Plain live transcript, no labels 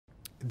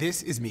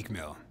This is Meek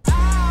Mill.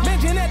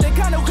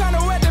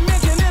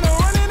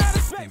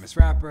 Famous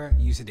rapper,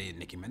 used to date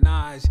Nicki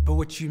Minaj, but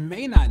what you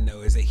may not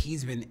know is that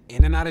he's been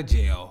in and out of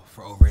jail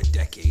for over a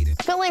decade.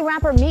 Philly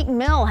rapper Meek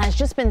Mill has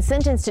just been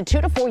sentenced to 2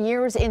 to 4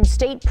 years in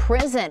state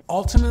prison.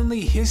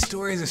 Ultimately, his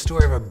story is a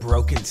story of a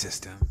broken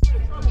system.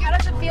 How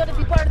does it feel to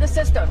be part of the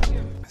system?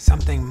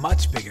 Something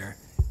much bigger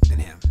than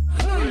him.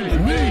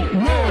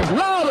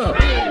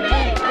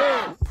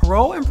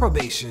 Parole and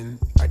probation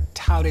are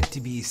touted to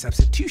be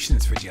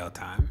substitutions for jail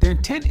time. Their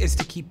intent is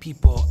to keep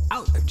people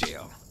out of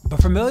jail.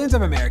 But for millions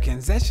of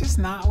Americans, that's just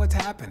not what's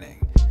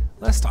happening.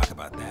 Let's talk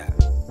about that.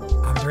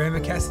 I'm DeRay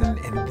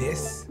Mckesson, and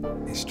this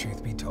is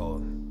Truth Be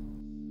Told.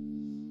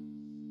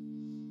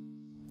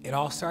 It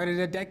all started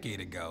a decade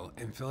ago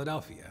in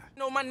Philadelphia.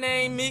 Know my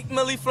name, Meek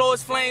Mill,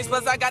 flows flames,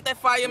 plus I got that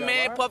fire,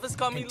 man. Puffers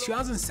call me. In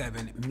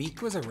 2007,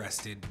 Meek was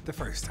arrested the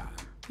first time.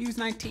 He was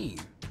 19.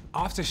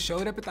 Officers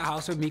showed up at the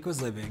house where Meek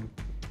was living.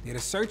 They had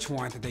a search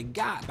warrant that they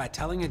got by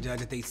telling a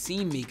judge that they'd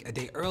seen Meek a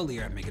day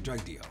earlier make a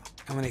drug deal.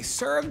 And when they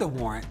served the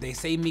warrant, they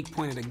say Meek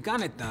pointed a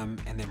gun at them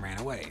and then ran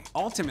away.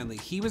 Ultimately,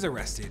 he was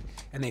arrested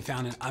and they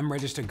found an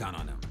unregistered gun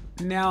on him.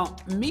 Now,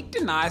 Meek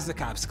denies the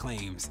cops'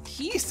 claims.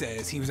 He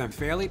says he was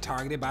unfairly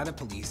targeted by the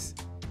police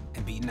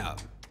and beaten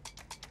up.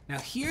 Now,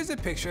 here's a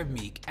picture of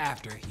Meek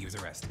after he was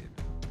arrested.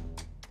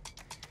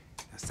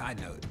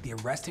 Side note, the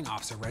arresting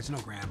officer,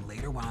 Reginald Graham,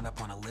 later wound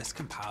up on a list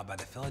compiled by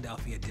the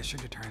Philadelphia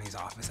District Attorney's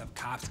Office of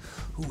cops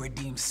who were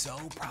deemed so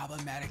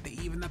problematic that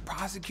even the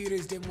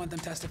prosecutors didn't want them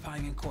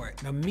testifying in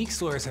court. Now,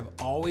 Meek's lawyers have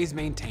always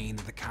maintained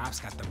that the cops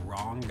got the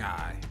wrong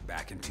guy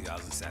back in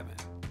 2007.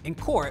 In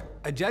court,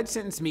 a judge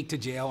sentenced Meek to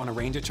jail on a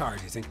range of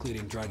charges,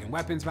 including drug and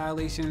weapons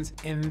violations,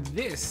 and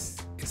this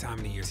is how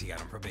many years he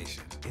got on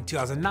probation. In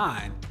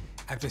 2009,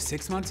 after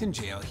 6 months in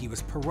jail, he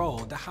was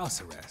paroled to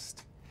house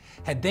arrest.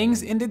 Had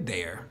things ended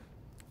there,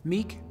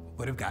 Meek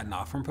would have gotten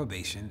off from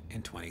probation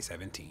in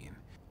 2017.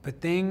 But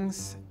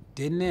things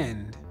didn't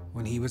end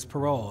when he was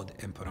paroled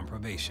and put on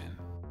probation.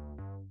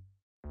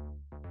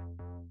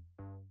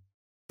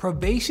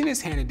 Probation is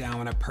handed down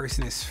when a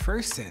person is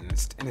first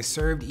sentenced and is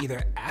served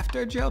either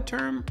after a jail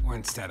term or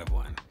instead of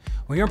one.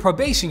 When you're on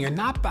probation, you're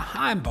not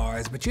behind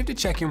bars, but you have to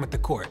check in with the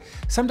court,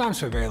 sometimes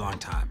for a very long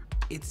time.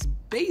 It's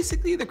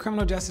basically the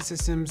criminal justice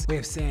system's way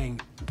of saying,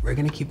 we're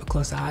gonna keep a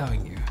close eye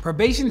on you.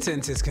 Probation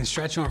sentences can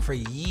stretch on for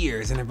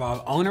years and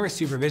involve onerous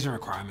supervision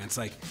requirements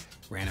like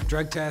random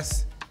drug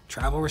tests,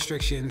 travel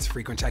restrictions,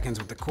 frequent check-ins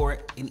with the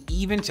court, and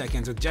even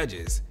check-ins with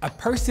judges. A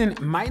person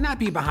might not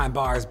be behind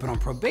bars, but on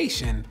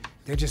probation,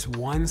 they're just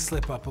one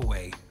slip up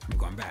away from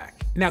going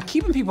back. Now,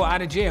 keeping people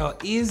out of jail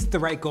is the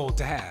right goal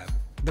to have.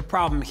 The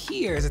problem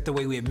here is that the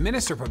way we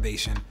administer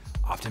probation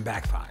often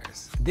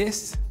backfires.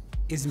 This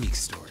is Meek's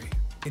story.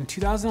 In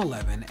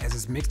 2011, as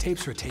his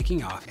mixtapes were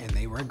taking off, and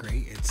they were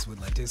great, it's what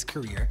led to his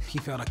career, he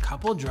failed a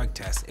couple drug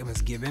tests and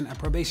was given a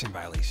probation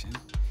violation.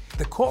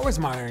 The court was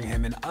monitoring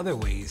him in other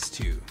ways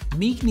too.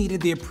 Meek needed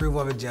the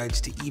approval of a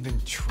judge to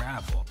even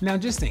travel. Now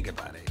just think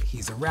about it.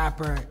 He's a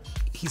rapper,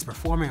 he's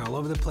performing all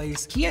over the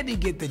place. He had to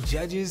get the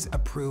judge's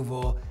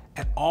approval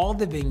at all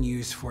the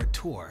venues for a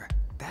tour.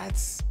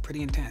 That's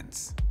pretty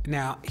intense.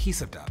 Now, he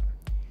slipped up.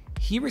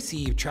 He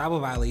received travel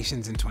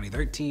violations in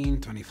 2013,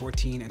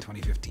 2014, and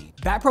 2015.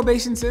 That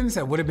probation sentence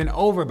that would have been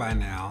over by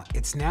now,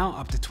 it's now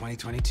up to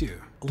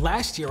 2022.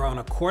 Last year, on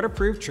a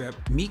court-approved trip,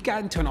 Meek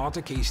got into an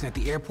altercation at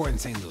the airport in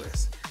St.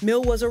 Louis.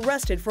 Mill was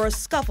arrested for a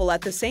scuffle at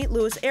the St.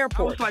 Louis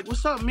airport. I was like,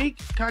 what's up, Meek?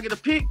 Can I get a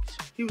pic?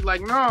 He was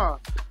like, nah.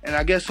 And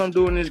I guess some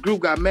dude in this group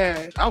got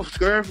mad. I was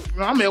scared.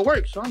 I'm at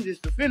work, so I'm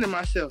just defending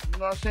myself. You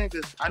know what I'm saying?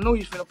 Because I know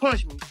he's finna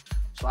punch me.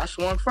 So I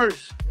swung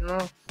first, you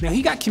know? Now,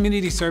 he got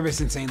community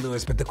service in St.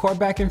 Louis, but the court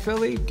back in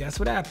Philly, guess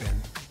what happened?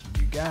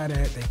 You got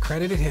it. They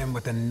credited him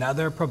with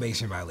another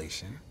probation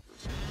violation.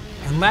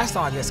 And last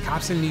August,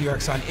 cops in New York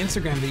saw an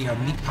Instagram video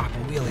of Meek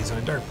popping wheelies on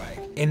a dirt bike,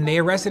 and they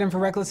arrested him for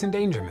reckless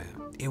endangerment.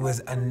 It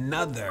was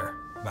another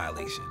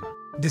violation.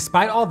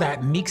 Despite all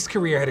that, Meek's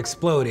career had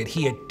exploded.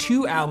 He had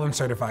 2 albums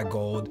certified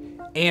gold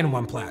and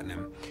 1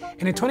 platinum.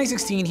 And in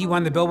 2016, he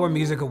won the Billboard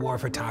Music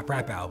Award for Top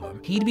Rap Album.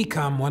 He'd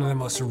become one of the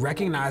most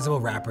recognizable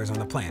rappers on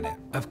the planet.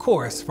 Of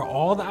course, for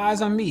all the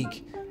eyes on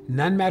Meek,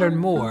 none mattered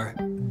more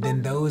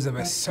than those of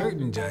a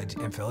certain judge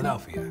in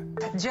Philadelphia.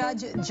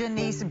 Judge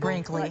Janice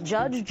Brinkley.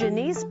 Judge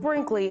Janice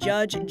Brinkley.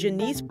 Judge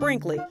Janice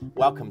Brinkley.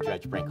 Welcome,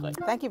 Judge Brinkley.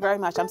 Thank you very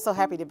much. I'm so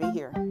happy to be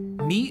here.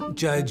 Meet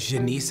Judge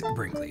Janice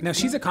Brinkley. Now,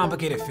 she's a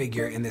complicated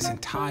figure in this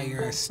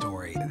entire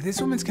story. This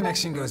woman's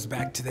connection goes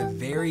back to the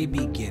very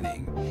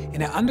beginning,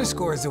 and it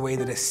underscores the way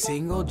that a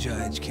single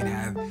judge can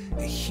have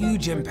a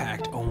huge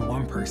impact on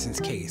one person's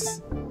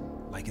case,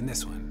 like in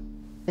this one.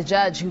 The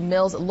judge who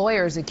Mill's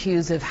lawyers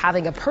accuse of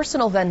having a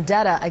personal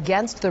vendetta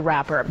against the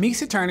rapper.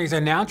 Meek's attorneys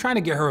are now trying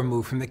to get her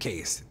removed from the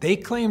case. They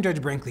claim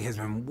Judge Brinkley has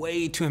been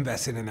way too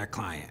invested in their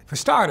client. For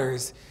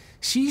starters,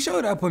 she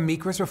showed up when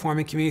Meek was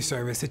performing community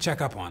service to check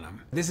up on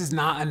him. This is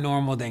not a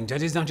normal thing.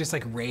 Judges don't just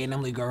like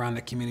randomly go around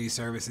the community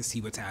service to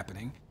see what's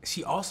happening.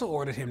 She also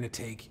ordered him to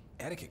take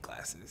etiquette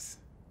classes.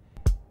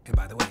 And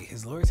by the way,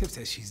 his lawyers have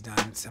said she's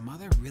done some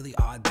other really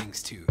odd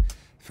things too.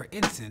 For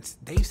instance,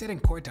 they've said in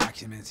court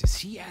documents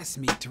she asked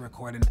Meek to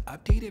record an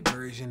updated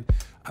version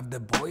of the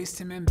Boyz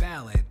II Men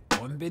ballad,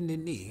 On Bended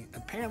Knee,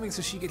 apparently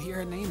so she could hear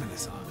her name in the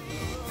song.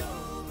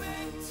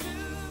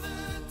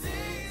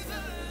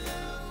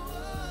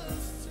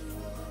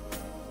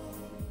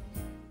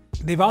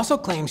 They've also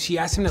claimed she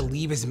asked him to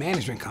leave his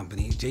management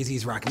company,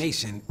 Jay-Z's Roc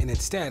Nation, and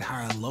instead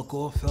hire a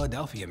local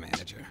Philadelphia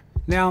manager.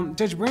 Now,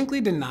 Judge Brinkley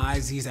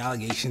denies these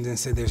allegations and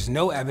said there's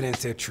no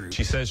evidence they're true.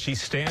 She says she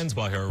stands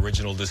by her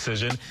original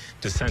decision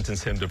to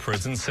sentence him to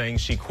prison, saying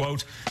she,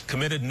 quote,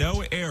 committed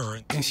no error.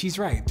 And she's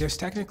right, there's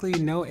technically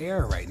no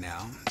error right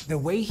now. The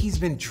way he's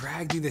been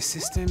dragged through the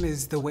system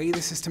is the way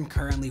the system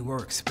currently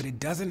works, but it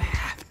doesn't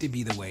have to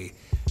be the way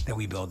that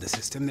we build the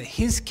system. That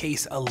his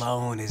case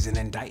alone is an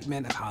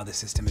indictment of how the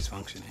system is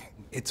functioning.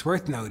 It's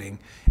worth noting,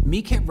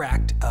 Meek had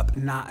racked up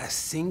not a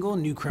single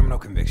new criminal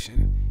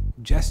conviction,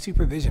 just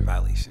supervision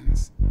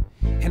violations.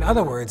 In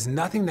other words,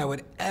 nothing that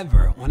would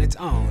ever, on its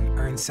own,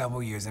 earn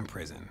several years in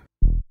prison.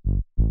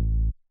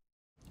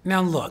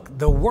 Now look,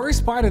 the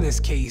worst part of this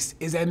case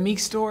is that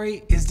Meek's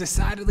story is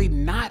decidedly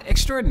not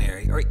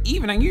extraordinary or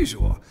even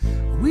unusual.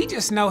 We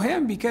just know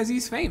him because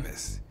he's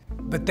famous.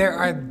 But there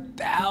are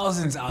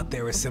thousands out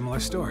there with similar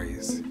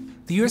stories.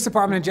 The U.S.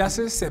 Department of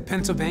Justice said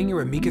Pennsylvania,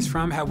 where Meek is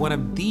from, had one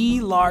of the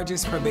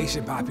largest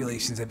probation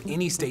populations of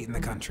any state in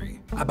the country.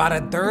 About a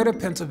third of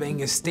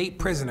Pennsylvania's state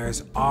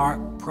prisoners are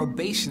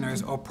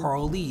probationers or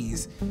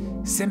parolees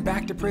sent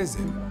back to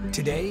prison.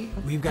 Today,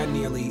 we've got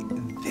nearly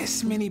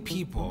this many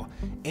people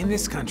in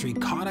this country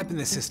caught up in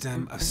the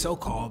system of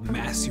so-called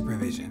mass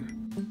supervision.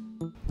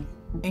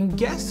 And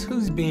guess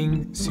who's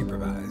being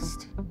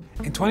supervised?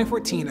 In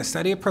 2014, a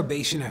study of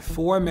probation in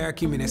 4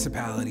 American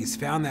municipalities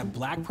found that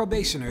Black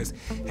probationers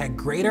had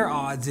greater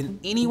odds than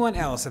anyone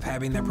else of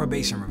having their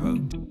probation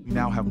revoked. We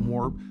now have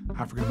more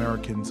African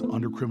Americans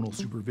under criminal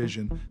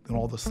supervision than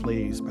all the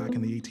slaves back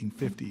in the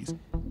 1850s.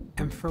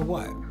 And for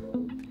what?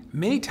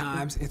 Many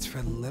times, it's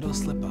for little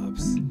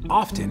slip-ups.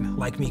 Often,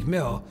 like Meek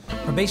Mill,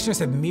 probationers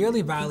have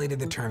merely violated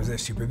the terms of their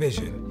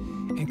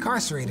supervision.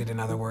 Incarcerated, in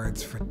other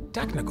words, for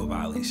technical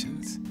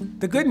violations.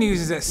 The good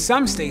news is that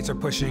some states are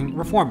pushing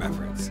reform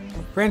efforts.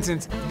 For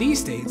instance, these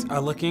states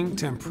are looking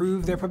to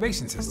improve their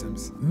probation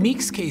systems.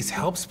 Meek's case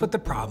helps put the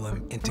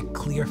problem into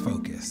clear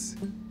focus.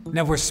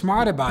 Now, if we're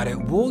smart about it,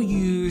 we'll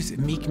use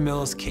Meek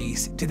Mill's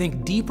case to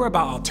think deeper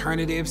about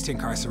alternatives to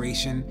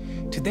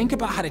incarceration, to think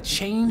about how to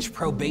change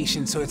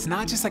probation so it's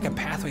not just like a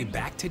pathway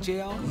back to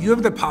jail. You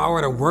have the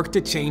power to work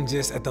to change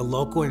this at the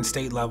local and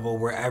state level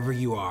wherever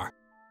you are.